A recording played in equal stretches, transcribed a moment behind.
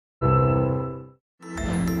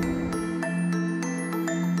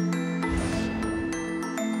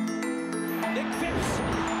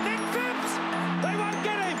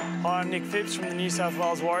Nick Phipps from the New South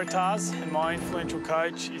Wales Waratahs, and my influential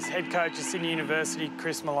coach is head coach at Sydney University,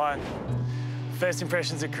 Chris Malone. First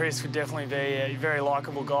impressions of Chris would definitely be a very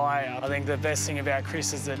likeable guy. I think the best thing about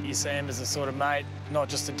Chris is that you see him as a sort of mate, not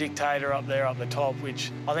just a dictator up there up the top,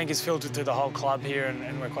 which I think is filtered through the whole club here,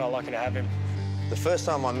 and we're quite lucky to have him. The first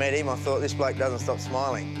time I met him, I thought, this bloke doesn't stop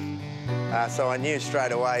smiling. So I knew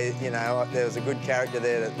straight away, you know, there was a good character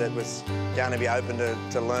there that was going to be open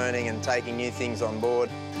to learning and taking new things on board.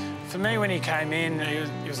 For me, when he came in,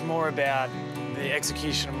 it was more about the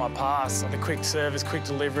execution of my pass. The quick service, quick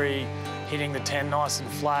delivery, hitting the 10 nice and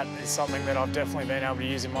flat is something that I've definitely been able to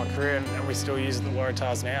use in my career, and we still use at the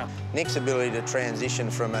Waratahs now. Nick's ability to transition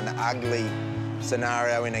from an ugly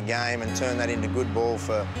scenario in a game and turn that into good ball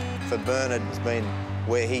for Bernard has been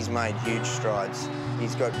where he's made huge strides.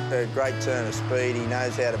 He's got a great turn of speed, he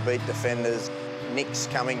knows how to beat defenders. Nick's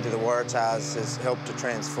coming to the Waratahs has helped to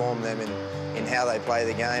transform them in how they play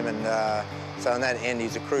the game, and so in that end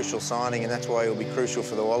he's a crucial signing, and that's why he'll be crucial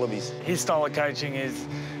for the Wallabies. His style of coaching is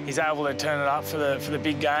he's able to turn it up for the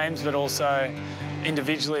big games, but also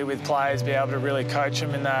individually with players be able to really coach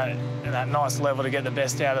them in that nice level to get the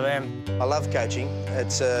best out of them. I love coaching.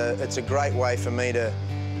 It's a great way for me to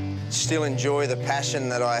still enjoy the passion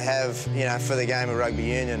that I have, you know, for the game of rugby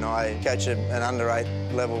union. I coach an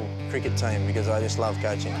under-8 level cricket team because I just love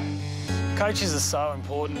coaching. Coaches are so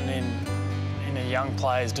important in a young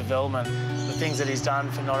player's development. The things that he's done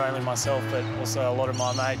for not only myself but also a lot of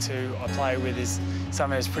my mates who I play with is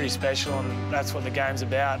something that's pretty special, and that's what the game's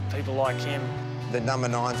about, people like him. The number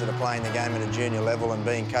 9s that are playing the game at a junior level and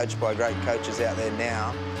being coached by great coaches out there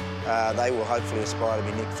now, they will hopefully aspire to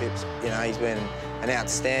be Nick Phipps. You know, he's been an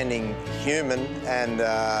outstanding human, and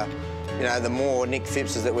you know, the more Nick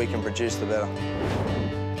Phippses that we can produce, the better.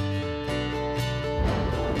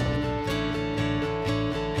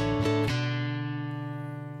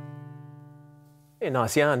 Yeah,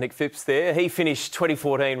 nice yarn, Nick Phipps there. He finished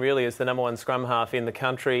 2014 really as the #1 scrum half in the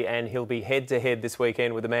country, and he'll be head-to-head this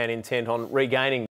weekend with a man intent on regaining